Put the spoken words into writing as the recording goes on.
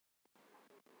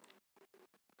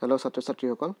Hello'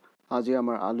 ছাত্ৰ-ছাত্ৰীসকল, আজি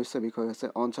আমাৰ আলোচ্য বিষয় হৈছে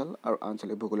অঞ্চল আৰু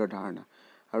আঞ্চলিক ভূগোলৰ ধাৰণা।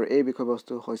 আৰু এই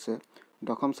বিষয়বস্তু হৈছে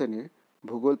দশম শ্ৰেণীৰ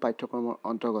ভূগোল পাঠ্যক্ৰমৰ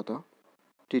অন্তৰ্গত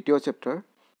তৃতীয় চেপ্টাৰ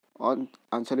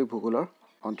আঞ্চলিক ভূগোলৰ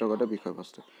অন্তৰ্গত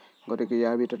বিষয়বস্তু। গতিকে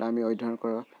ইয়াৰ ভিতৰত আমি অধ্যয়ন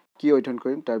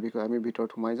কৰিম তাৰ বিষয়ে আমি ভিতৰত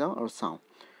সোমাই যাওঁ আৰু চাওঁ।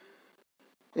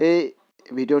 এই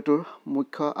ভিডিঅ'টোৰ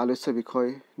মুখ্য আলোচ্য বিষয়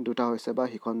দুটা হৈছে বা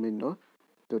শিক্ষণ বিন্দু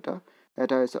দুটা।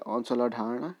 এটা হৈছে অঞ্চলৰ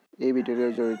ধাৰণা। এই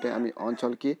ভিডিঅ'টোৰ জৰিয়তে আমি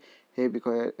অঞ্চল কি সেই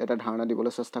বিষয়ে এটা ধাৰণা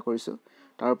দিবলৈ চেষ্টা কৰিছোঁ।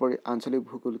 তাৰোপৰি আঞ্চলিক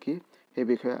ভূগোল কি সেই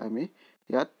বিষয়ে আমি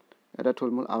ইয়াত এটা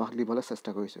থুলমূল আভাস দিবলৈ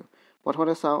চেষ্টা কৰিছোঁ।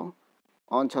 প্ৰথমতে চাওঁ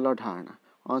অঞ্চলৰ ধাৰণা।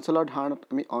 অঞ্চলৰ ধাৰণাত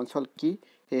আমি অঞ্চল কি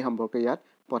সেই সম্পৰ্কে ইয়াত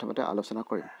প্ৰথমতে আলোচনা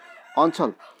কৰিম।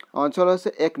 অঞ্চল হৈছে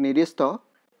এক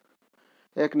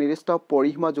নিৰ্দিষ্ট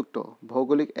পৰিসীমাযুক্ত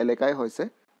ভৌগোলিক এলেকাই হৈছে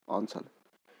অঞ্চল।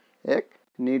 এক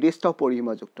নিৰ্দিষ্ট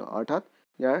পৰিসীমাযুক্ত অৰ্থাৎ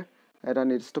ইয়াৰ এটা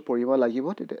নিৰ্দিষ্ট পৰিসীমা লাগিব,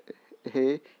 তেতিয়া সেই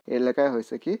এলেকাই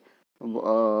হৈছে কি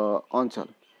অঞ্চল।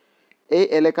 এই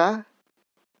এলেকা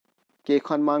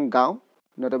কেইখনমান গাঁও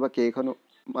নতুবা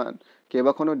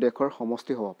কেইবাখনো দেশৰ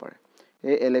সমষ্টি হ'ব পাৰে।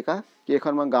 এই এলেকা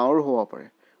কেইখনমান গাঁৱৰো হ'ব পাৰে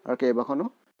আৰু কেইবাখনো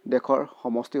দেশৰ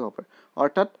সমষ্টি হ'ব পাৰে।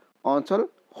 অৰ্থাৎ অঞ্চল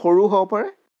সৰু হ'ব পাৰে,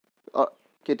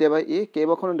 কেতিয়াবা ই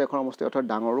কেইবাখনো দেশৰ সমষ্টি অৰ্থাৎ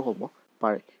ডাঙৰো হ'ব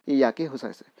পাৰে। ই ইয়াকে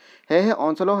সূচাইছে। সেয়েহে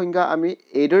অঞ্চলৰ সংজ্ঞা আমি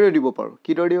এইদৰে দিব পাৰোঁ।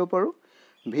 কিদৰে দিব পাৰোঁ?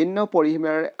 ভিন্ন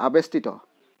পৰিসীমাৰে আৱেষ্টিত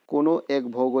কোনো এক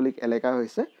ভৌগোলিক এলেকা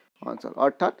হৈছে অঞ্চল।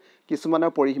 অৰ্থাৎ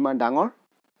কিছুমানৰ পৰিসীমা ডাঙৰ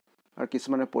আৰু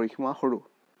কিছুমানৰ পৰিসীমা সৰু।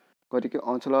 গতিকে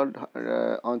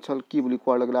অঞ্চল কি বুলি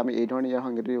কোৱাৰ লগে লগে আমি এই ধৰণে ইয়াৰ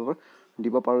সংজ্ঞাটো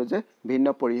দিব পাৰোঁ যে ভিন্ন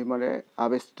পৰিসীমাৰে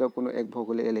আৱেষ্টিত কোনো এক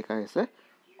ভৌগোলিক এলেকা হৈছে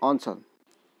অঞ্চল।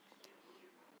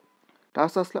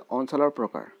 তাৰপিছত আছিলে অঞ্চলৰ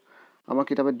প্ৰকাৰ। আমাৰ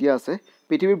কিতাপত দিয়া আছে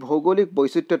পৃথিৱীৰ ভৌগোলিক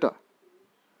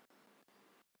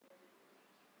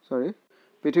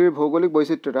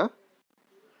বৈচিত্ৰতা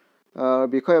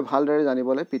বিষয়ে ভালদৰে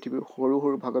জানিবলৈ পৃথিৱীৰ সৰু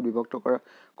সৰু ভাগত বিভক্ত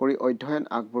কৰি অধ্যয়ন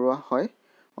আগবঢ়োৱা হয়।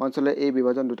 অঞ্চলে এই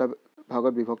বিভাজন দুটা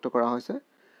ভাগত বিভক্ত কৰা হৈছে,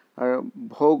 আৰু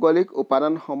ভৌগোলিক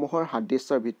উপাদানসমূহৰ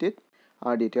সাদৃশ্যৰ ভিত্তিত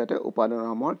আৰু দ্বিতীয়তে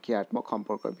উপাদানসমূহৰ ক্ৰিয়াত্মক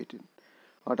সম্পৰ্কৰ ভিত্তিত।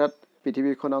 অৰ্থাৎ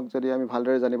পৃথিৱীখনক যদি আমি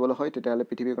ভালদৰে জানিবলৈ হয় তেতিয়াহ'লে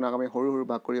পৃথিৱীখনক আমি সৰু সৰু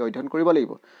ভাগ কৰি অধ্যয়ন কৰিব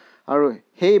লাগিব। আৰু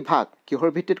সেই ভাগ কিহৰ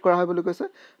ভিত্তিত কৰা হয় বুলি কৈছে?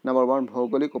 নম্বৰ 1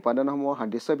 ভৌগোলিক উপাদানসমূহৰ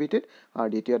সাদৃশ্যৰ ভিত্তিত আৰু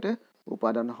দ্বিতীয়তে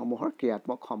উপাদানসমূহৰ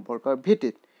ক্ৰিয়াত্মক সম্পৰ্কৰ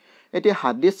ভিত্তিত। এতিয়া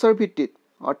সাদৃশ্যৰ ভিত্তিত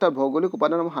অৰ্থাৎ ভৌগোলিক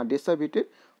উপাদানসমূহৰ সাদৃশ্যৰ ভিত্তিত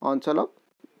অঞ্চলক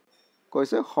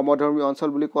কৈছে সমধৰ্মী অঞ্চল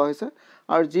বুলি কোৱা হৈছে।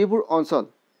 আৰু যিবোৰ অঞ্চল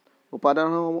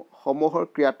উপাদানসমূহৰ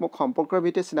ক্ৰিয়াত্মক সম্পৰ্কৰ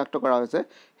ভিত্তিত চিনাক্ত কৰা হৈছে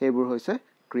সেইবোৰ হৈছে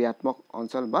ক্ৰিয়াত্মক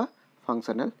অঞ্চল বা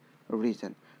ফাংচনেল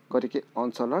ৰিজন। গতিকে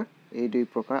অঞ্চলৰ এই দুই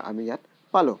প্ৰকাৰ আমি ইয়াত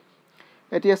পালোঁ।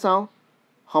 এতিয়া চাওঁ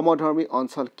সমধৰ্মী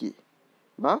অঞ্চল কি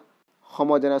বা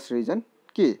হোমোজেনাছ ৰিজন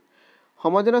কি?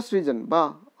 হোমোজেনাছ ৰিজন বা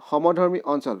সমধৰ্মী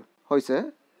অঞ্চল হৈছে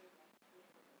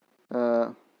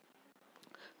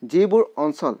যিবোৰ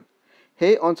অঞ্চল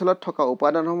সেই অঞ্চলত থকা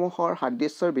উপাদানসমূহৰ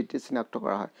সাদৃশ্যৰ ভিত্তিত চিনাক্ত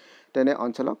কৰা হয়, তেনে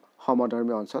অঞ্চলক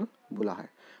সমধৰ্মী অঞ্চল বোলা হয়।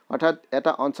 অৰ্থাৎ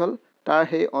এটা অঞ্চল তাৰ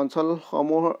সেই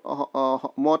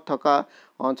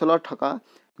অঞ্চলত থকা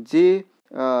যি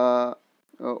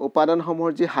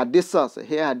উপাদানসমূহৰ যি সাদৃশ্য আছে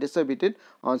সেই সাদৃশ্যৰ ভিত্তিত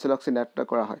অঞ্চলক চিনাক্ত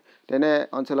কৰা হয়, তেনে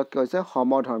অঞ্চলক কি হৈছে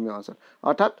সমধৰ্মী অঞ্চল।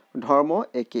 অৰ্থাৎ ধৰ্ম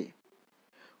একেই।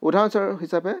 উদাহৰণস্বৰূপ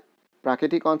হিচাপে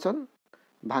প্ৰাকৃতিক অঞ্চল,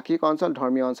 ভাষিক অঞ্চল,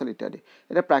 ধৰ্মীয় অঞ্চল ইত্যাদি।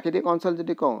 এতিয়া প্ৰাকৃতিক অঞ্চল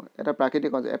যদি কওঁ, এটা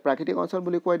প্ৰাকৃতিক অঞ্চল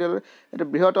বুলি কৈ দিলে এটা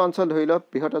বৃহৎ অঞ্চল ধৰি লওক,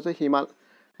 বৃহৎ অঞ্চল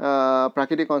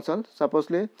প্ৰাকৃতিক অঞ্চল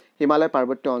ছাপ'জলি হিমালয়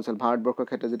পাৰ্বত্য অঞ্চল। ভাৰতবৰ্ষৰ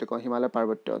ক্ষেত্ৰত যদি কওঁ হিমালয়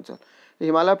পাৰ্বত্য অঞ্চল,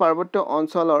 হিমালয় পাৰ্বত্য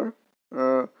অঞ্চলৰ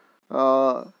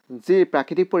যি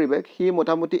প্ৰাকৃতিক পৰিৱেশ সি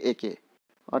মোটামুটি একেই।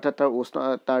 অৰ্থাৎ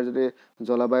তাৰ যদি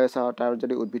জলবায়ু চাওঁ, তাৰ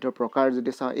যদি উদ্ভিদৰ প্ৰকাৰ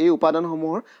যদি চাওঁ, এই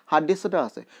উপাদানসমূহৰ সাদৃশ্যতা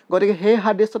আছে। গতিকে সেই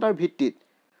সাদৃশ্যতাৰ ভিত্তিত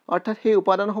অৰ্থাৎ সেই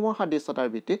উপাদানসমূহৰ সাদৃশ্যতাৰ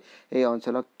ভিত্তিত এই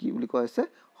অঞ্চলক কি বুলি কোৱা হৈছে?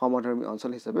 সমধৰ্মী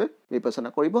অঞ্চল হিচাপে বিবেচনা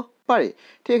কৰিব পাৰি।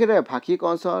 ঠিক সেইদৰে ভাষিক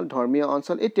অঞ্চল, ধৰ্মীয়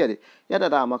অঞ্চল ইত্যাদি। ইয়াত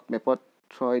এটা আমাক মেপত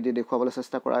থ্ৰ'য়েদি দেখুৱাবলৈ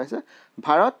চেষ্টা কৰা হৈছে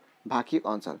ভাৰত ভাষিক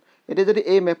অঞ্চল। এতিয়া যদি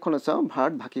এই মেপখনত চাওঁ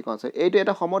ভাৰত ভাষিক অঞ্চল, এইটো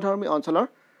এটা সমধৰ্মী অঞ্চলৰ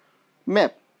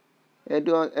মেপ।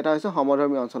 এইটো এটা হৈছে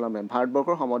সমধৰ্মী অঞ্চলৰ মেপ,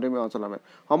 ভাৰতবৰ্ষৰ সমধৰ্মী অঞ্চলৰ মেপ।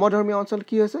 সমধৰ্মী অঞ্চল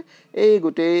কি হৈছে? এই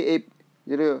গোটেই এই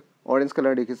যিটো অৰেঞ্জ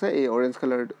কালাৰ দেখিছে, এই অৰেঞ্জ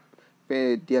কালাৰ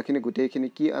দিয়াখিনি গোটেইখিনি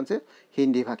কি আছে?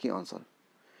 হিন্দী ভাষী অঞ্চল।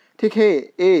 ঠিক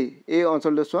এই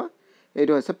অঞ্চলটো চোৱা,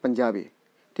 এইটো হৈছে পাঞ্জাবী।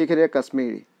 ঠিক সেইদৰে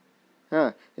কাশ্মীৰী,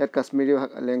 ইয়াত কাশ্মীৰী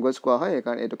লেংগুৱেজ কোৱা হয়,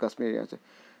 সেইকাৰণে এইটো কাশ্মীৰী আছে।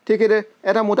 ঠিক সেইদৰে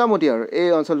এটা মোটামুটি আৰু এই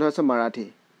অঞ্চলটো হৈছে মাৰাঠী,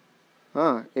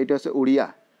 এইটো হৈছে উৰিয়া,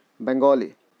 বেংগলী,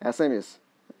 এছামিজ।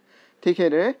 ঠিক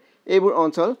সেইদৰে এইবোৰ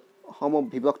অঞ্চলসমূহ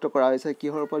বিভক্ত কৰা হৈছে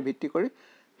কিহৰ ওপৰত ভিত্তি কৰি?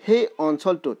 সেই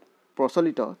অঞ্চলটোত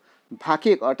প্ৰচলিত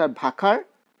ভাষিক অৰ্থাৎ ভাষাৰ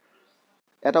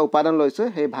এটা উপাদান লৈছে,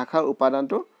 সেই ভাষাৰ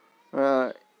উপাদানটো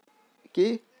কি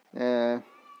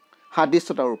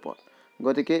সাদৃশ্যতাৰ ওপৰত।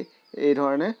 গতিকে এই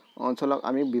ধৰণে অঞ্চলক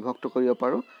আমি বিভক্ত কৰিব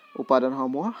পাৰোঁ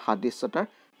উপাদানসমূহৰ সাদৃশ্যতাৰ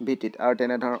ভিত্তিত আৰু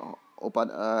তেনেধৰণৰ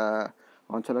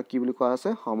অঞ্চলক কি বুলি কোৱা আছে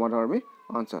সমধৰ্মী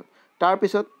অঞ্চল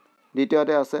তাৰপিছত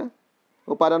দ্বিতীয়তে আছে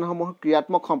উপাদানসমূহৰ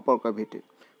ক্ৰিয়াত্মক সম্পৰ্কৰ ভিত্তিত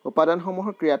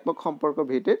উপাদানসমূহৰ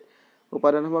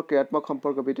ক্ৰিয়াত্মক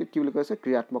সম্পৰ্কৰ ভিত্তিত কি বুলি কৈছে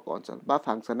ক্ৰিয়াত্মক অঞ্চল বা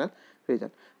ফাংচনেল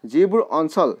ৰিজন যিবোৰ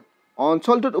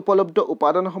অঞ্চলটোত উপলব্ধ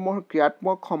উপাদানসমূহৰ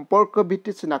ক্ৰিয়াত্মক সম্পৰ্কৰ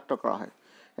ভিত্তিত চিনাক্ত কৰা হয়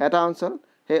এটা অঞ্চল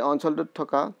সেই অঞ্চলটোত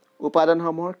থকা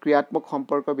উপাদানসমূহৰ ক্ৰিয়াত্মক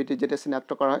সম্পৰ্কৰ ভিত্তিত যেতিয়া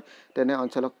চিনাক্ত কৰা হয় তেনে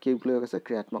অঞ্চলক কি বুলি কৈছে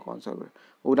ক্ৰিয়াত্মক অঞ্চল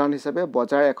উদাহৰণ হিচাপে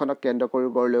বজাৰ এখনক কেন্দ্ৰ কৰি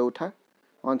গঢ় লৈ উঠা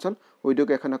অঞ্চল উদ্যোগ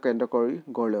এখনক কেন্দ্ৰ কৰি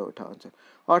গঢ় লৈ উঠা অঞ্চল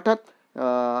অৰ্থাৎ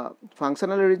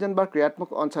ফাংচনেল ৰিজন বা ক্ৰিয়াত্মক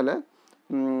অঞ্চলে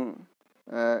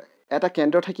এটা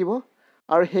কেন্দ্ৰ থাকিব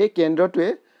আৰু সেই কেন্দ্ৰটোৱে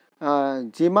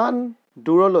যিমান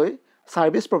দূৰলৈ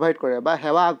সাৰ্ভিস প্ৰভাইড কৰে বা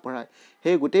সেৱা আগবঢ়ায়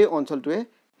সেই গোটেই অঞ্চলটোৱে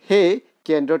সেই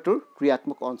কেন্দ্ৰটোৰ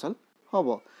ক্ৰিয়াত্মক অঞ্চল হ'ব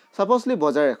সাপোজলি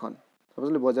বজাৰ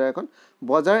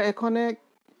এখনে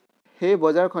সেই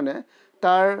বজাৰখনে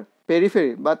তাৰ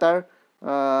পেৰিফেৰি বা তাৰ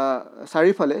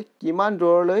চাৰিফালে কিমান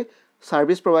দূৰলৈ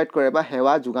সাৰ্ভিস প্ৰভাইড কৰে বা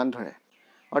সেৱা যোগান ধৰে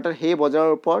অৰ্থাৎ সেই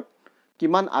বজাৰৰ ওপৰত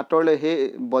কিমান আঁতৰলৈ সেই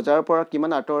বজাৰৰ পৰা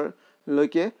কিমান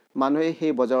আঁতৰলৈকে মানুহে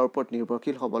সেই বজাৰৰ ওপৰত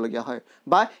নিৰ্ভৰশীল হ'বলগীয়া হয়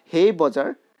বা সেই বজাৰ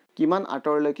কিমান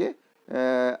আঁতৰলৈকে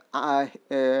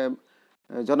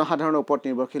জনসাধাৰণৰ ওপৰত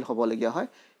নিৰ্ভৰশীল হ'বলগীয়া হয়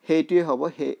সেইটোৱে হ'ব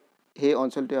সেই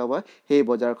অঞ্চলটোৱে হ'ব সেই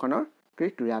বজাৰখনৰ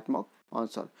ক্ৰিয়াত্মক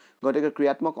অঞ্চল গতিকে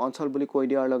ক্ৰিয়াত্মক অঞ্চল বুলি কৈ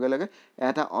দিয়াৰ লগে লগে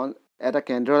এটা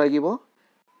কেন্দ্ৰ লাগিব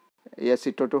এই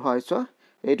চিত্ৰটো হৈছে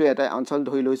এইটো এটা অঞ্চল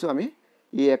ধৰি লৈছো আমি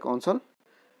ই এক অঞ্চল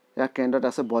ইয়াৰ কেন্দ্ৰত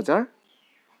আছে বজাৰ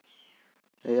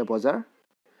এই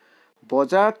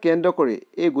বজাৰ কেন্দ্ৰ কৰি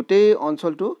এই গোটেই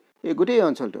অঞ্চলটো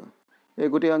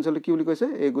কি বুলি কৈছে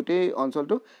এই গোটেই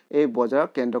অঞ্চলটো এই বজাৰ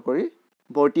কেন্দ্ৰ কৰি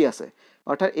বৰ্তি আছে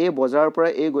অৰ্থাৎ এই বজাৰৰ পৰা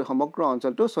এই সমগ্ৰ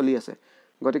অঞ্চলটো চলি আছে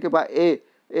গতিকে বা এই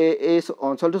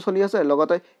অঞ্চলটো চলি আছে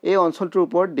লগতে এই অঞ্চলটোৰ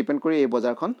ওপৰত ডিপেন্ড কৰি এই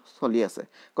বজাৰখন চলি আছে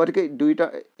গতিকে দুইটা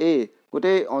এই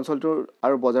গোটেই অঞ্চলটোৰ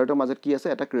আৰু বজাৰটোৰ মাজত কি আছে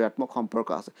এটা ক্ৰিয়াত্মক সম্পৰ্ক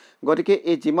আছে গতিকে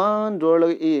এই যিমান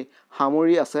দূৰলৈ এই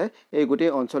সামৰি আছে এই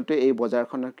গোটেই অঞ্চলটোৱে এই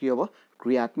বজাৰখনৰ কি হ'ব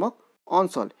ক্ৰিয়াত্মক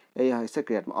অঞ্চল এয়া হৈছে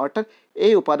ক্ৰিয়াত্মক অৰ্থাৎ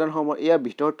এই উপাদানসমূহ ইয়াৰ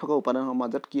ভিতৰত থকা উপাদানসমূহৰ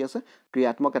মাজত কি আছে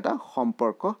ক্ৰিয়াত্মক এটা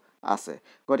সম্পৰ্ক আছে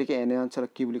গতিকে এনে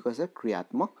অঞ্চলক কি বুলি কৈছে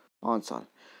ক্ৰিয়াত্মক অঞ্চল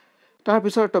তাৰ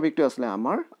পিছৰ টপিকটো আছিল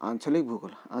আমাৰ আঞ্চলিক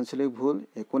ভূগোল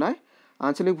একো নাই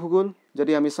আঞ্চলিক ভূগোল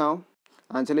যদি আমি চাওঁ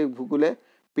আঞ্চলিক ভূগোলে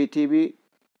পৃথিৱী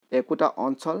একোটা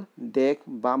অঞ্চল দেশ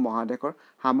বা মহাদেশৰ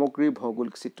সামগ্ৰিক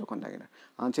ভৌগোলিক চিত্ৰখন লাগে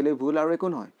আঞ্চলিক ভূগোল আৰু একো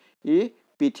নহয় ই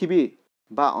পৃথিৱী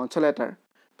বা অঞ্চল এটাৰ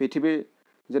পৃথিৱীৰ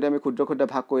যদি আমি ক্ষুদ্ৰ ক্ষুদ্ৰ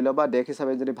ভাগ কৰি লওঁ বা দেশ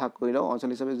হিচাপে যদি ভাগ কৰি লওঁ অঞ্চল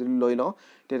হিচাপে যদি লৈ লওঁ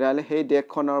তেতিয়াহ'লে সেই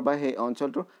দেশখনৰ বা সেই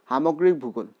অঞ্চলটোৰ সামগ্ৰিক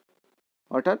ভূগোল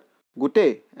অৰ্থাৎ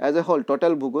গোটেই এজ এ হোল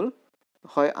টোটেল ভূগোল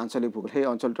হয় আঞ্চলিক ভূগোল সেই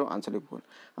অঞ্চলটোৰ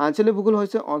আঞ্চলিক ভূগোল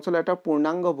হৈছে অঞ্চল এটাৰ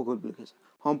পূৰ্ণাংগ ভূগোল বুলি কৈছে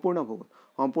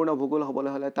সম্পূৰ্ণ ভূগোল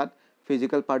হ'বলৈ হ'লে তাত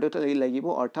ফিজিকেল পাৰ্টটো লাগিব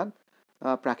অৰ্থাৎ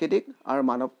প্ৰাকৃতিক আৰু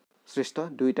মানৱ সৃষ্ট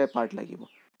দুইটা পাৰ্ট লাগিব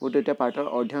দুইটা পাৰ্টৰ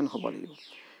অধ্যয়ন হ'ব লাগিব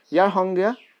ইয়াৰ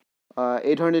সংজ্ঞা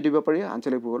এই ধৰণে দিব পাৰি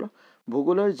আঞ্চলিক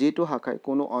ভূগোলৰ যিটো শাখাই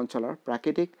কোনো অঞ্চলৰ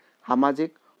প্ৰাকৃতিক সামাজিক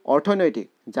অৰ্থনৈতিক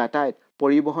যাতায়াত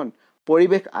পৰিবহন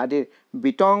পৰিৱেশ আদিৰ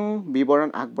বিতং বিৱৰণ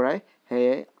আগবঢ়ায়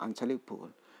সেয়ে আঞ্চলিক ভূগোল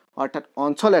অৰ্থাৎ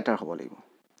অঞ্চল এটাৰ হ'ব লাগিব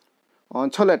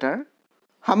অঞ্চল এটাৰ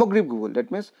সামগ্ৰিক ভূগোল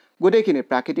দ্যাট মিন্স গোটেইখিনি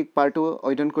প্ৰাকৃতিক পাৰ্টটো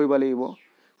অধ্যয়ন কৰিব লাগিব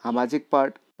সামাজিক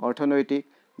পাৰ্ট অৰ্থনৈতিক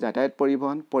যাতায়াত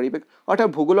পৰিবহন পৰিৱেশ অৰ্থাৎ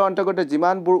ভূগোলৰ অন্তৰ্গত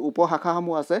যিমানবোৰ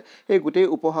উপশাখাসমূহ আছে সেই গোটেই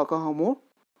উপশাখাসমূহ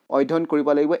অধ্যয়ন কৰিব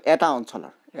লাগিব এটা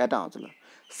অঞ্চলৰ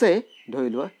সে ধৰি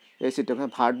লোৱা এই চিত্ৰখন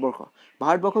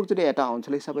ভাৰতবৰ্ষক যদি এটা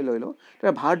অঞ্চল হিচাপে লৈ লওঁ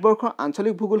তেতিয়া ভাৰতবৰ্ষৰ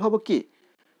আঞ্চলিক ভূগোল হ'ব কি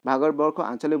ভাৰতবৰ্ষৰ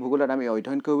আঞ্চলিক ভূগোলত আমি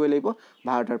অধ্যয়ন কৰিব লাগিব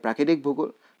ভাৰতৰ প্ৰাকৃতিক ভূগোল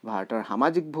ভাৰতৰ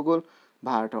সামাজিক ভূগোল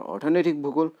ভাৰতৰ অৰ্থনৈতিক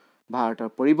ভূগোল ভাৰতৰ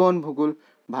পৰিবহন ভূগোল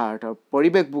ভাৰতৰ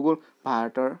পৰিৱেশ ভূগোল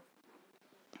ভাৰতৰ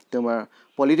তোমাৰ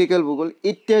পলিটিক্যাল ভূগোল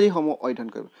ইত্যাদি সমূহ অধ্যয়ন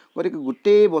কৰিব গতিকে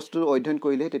গোটেই বস্তু অধ্যয়ন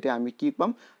কৰিলে তেতিয়া আমি কি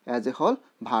পাম এজ এ হোল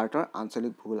ভাৰতৰ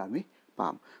আঞ্চলিক ভূগোল আমি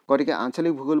পাম গতিকে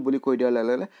আঞ্চলিক ভূগোল বুলি কৈ দিয়াৰ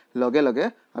লগে লগে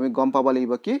আমি গম পাব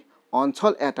লাগিব কি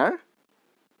অঞ্চল এটাৰ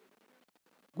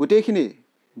গোটেইখিনি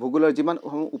ভূগোলৰ যিমান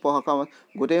উপশাখা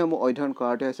গোটেইসমূহ অধ্যয়ন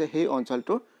কৰাটো হৈছে সেই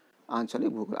অঞ্চলটোৰ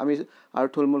আঞ্চলিক ভূগোল আমি আৰু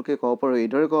থুলমূলকৈ ক'ব পাৰোঁ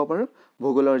এইদৰে ক'ব পাৰোঁ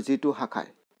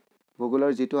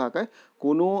ভূগোলৰ যিটো শাখাই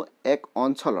কোনো এক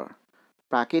অঞ্চলৰ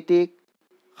প্ৰাকৃতিক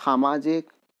সামাজিক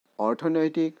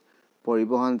অৰ্থনৈতিক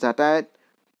পৰিবহন যাতায়াত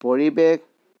পৰিৱেশ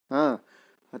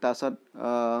তাৰপিছত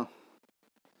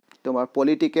তোমাৰ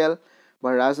পলিটিক্যাল বা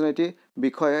ৰাজনৈতিক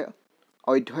বিষয়ে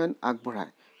অধ্যয়ন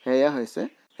আগবঢ়ায় সেয়া হৈছে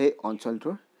সেই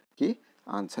অঞ্চলটোৰ কি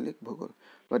আঞ্চলিক ভূগোল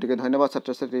গতিকে ধন্যবাদ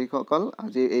ছাত্ৰ ছাত্ৰীসকল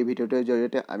আজি এই ভিডিঅ'টোৰ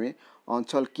জৰিয়তে আমি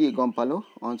অঞ্চল কি গম পালোঁ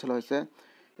অঞ্চল হৈছে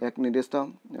এক নিৰ্দিষ্ট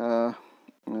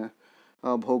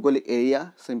ভৌগোলিক এৰিয়া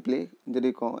চিম্পলি যদি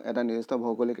কওঁ এটা নিৰ্দিষ্ট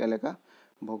ভৌগোলিক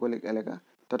এলেকা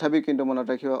তথাপি কিন্তু মনত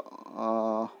ৰাখিব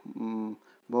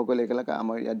ভৌগোলিক এলেকা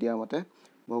আমাৰ ইয়াত দিয়া মতে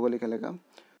ভৌগোলিক এলেকা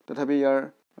তথাপি ইয়াৰ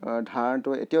ধাৰণটো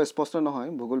এতিয়াও স্পষ্ট নহয়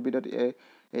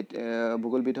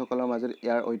ভূগোলবিদসকলৰ মাজত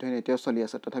ইয়াৰ অধ্যয়ন এতিয়াও চলি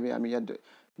আছে তথাপি আমি ইয়াত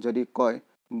যদি কয়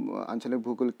আঞ্চলিক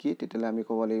ভূগোল কি তেতিয়াহ'লে আমি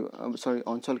ক'ব লাগিব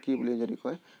অঞ্চল কি বুলি যদি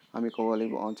কয় আমি ক'ব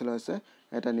লাগিব অঞ্চল হৈছে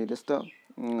এটা নিৰ্দিষ্ট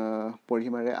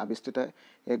পৰিসীমাৰে আৱিষ্কৃত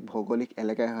এক ভৌগোলিক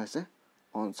এলেকাই হৈছে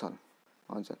অঞ্চল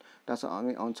তাৰপিছত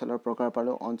আমি অঞ্চলৰ প্ৰকাৰ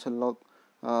পালোঁ অঞ্চলক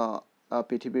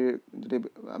পৃথিৱীৰ যদি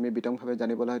আমি বিতংভাৱে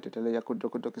জানিবলৈ হয় তেতিয়াহ'লে ইয়াক ক্ষুদ্ৰ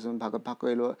ক্ষুদ্ৰ কিছুমান ভাগত ভাগ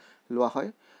কৰি লোৱা হয়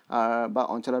বা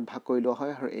অঞ্চলত ভাগ কৰি লোৱা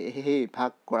হয় আৰু সেই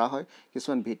ভাগ কৰা হয়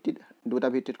কিছুমান দুটা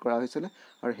ভিত্তিত কৰা হৈছিলে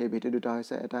আৰু সেই ভিত্তি দুটা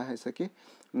হৈছে এটা হৈছে কি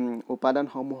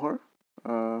উপাদানসমূহৰ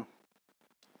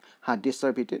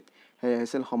সাদৃশ্যৰ ভিত্তিত সেয়া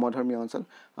হৈছিল সমধৰ্মী অঞ্চল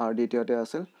আৰু দ্বিতীয়তে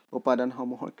আছিল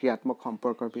উপাদানসমূহৰ ক্ৰিয়াত্মক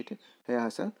সম্পৰ্কৰ ভিত্তিত সেয়া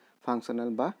হৈছিল ফাংচনেল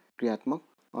বা ক্ৰিয়াত্মক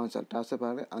অঞ্চল তাৰপিছত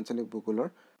আঞ্চলিক ভূগোলৰ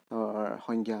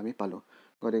সংজ্ঞা আমি পালোঁ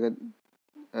গতিকে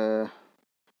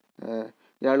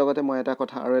ইয়াৰ লগতে মই এটা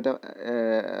কথা আৰু এটা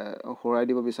সোঁৱৰাই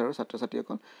দিব বিচাৰোঁ ছাত্ৰ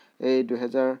ছাত্ৰীসকল এই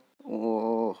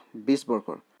 2020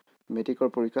 বৰ্ষৰ মেট্ৰিকৰ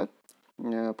পৰীক্ষাত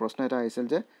প্ৰশ্ন এটা আহিছিল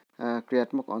যে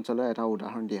ক্ৰিয়াত্মক অঞ্চলৰ এটা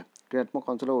উদাহৰণ দিয়া ক্ৰিয়াত্মক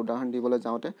অঞ্চলৰ উদাহৰণ দিবলৈ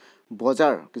যাওঁতে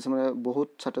বজাৰ কিছুমানে বহুত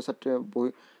ছাত্ৰ ছাত্ৰীয়ে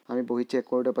আমি বহি চেক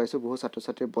কৰোঁতে পাইছোঁ বহুত ছাত্ৰ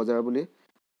ছাত্ৰীয়ে বজাৰ বুলি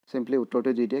চিম্পলি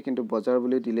উত্তৰটো দি দিয়ে কিন্তু বজাৰ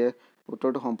বুলি দিলে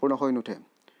উত্তৰটো সম্পূৰ্ণ হৈ নুঠে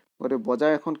গতিকে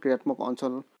বজাৰ এখন ক্ৰিয়াত্মক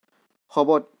অঞ্চল হ'ব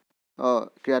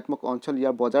ক্ৰিয়াত্মক অঞ্চল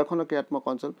ইয়াৰ বজাৰখনৰ ক্ৰিয়াত্মক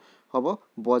অঞ্চল হ'ব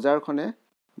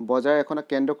বজাৰ এখনক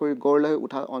কেন্দ্ৰ কৰি গঢ় লৈ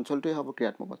উঠা অঞ্চলটোৱে হ'ব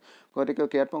ক্ৰিয়াত্মক গতিকে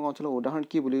ক্ৰিয়াত্মক অঞ্চলৰ উদাহৰণ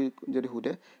কি বুলি যদি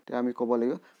সোধে তেতিয়া আমি ক'ব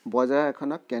লাগিব বজাৰ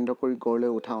এখনক কেন্দ্ৰ কৰি গঢ়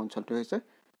লৈ উঠা অঞ্চলটো হৈছে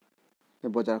এই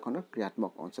বজাৰখনৰ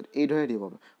ক্ৰিয়াত্মক অঞ্চল এইদৰে দিব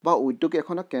বা উদ্যোগ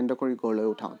এখনক কেন্দ্ৰ কৰি গঢ় লৈ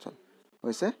উঠা অঞ্চল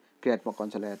হৈছে ক্ৰিয়াত্মক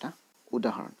অঞ্চলৰ এটা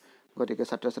উদাহৰণ গতিকে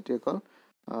ছাত্ৰ ছাত্ৰীসকল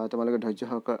তোমালোকে ধৈৰ্য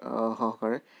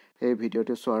সহকাৰে এই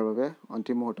ভিডিঅ'টো চোৱাৰ বাবে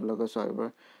অন্তিম মুহূৰ্তলৈকে চোৱাৰ বাবে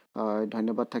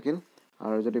ধন্যবাদ থাকিল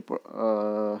আৰু যদি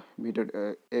ভিডিঅ'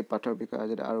 এই পাঠৰ বিষয়ে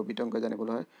যদি আৰু বিতংকৈ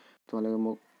জানিবলৈ হয় তোমালোকে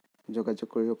মোক যোগাযোগ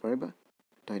কৰিব পাৰিবা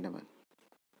ধন্যবাদ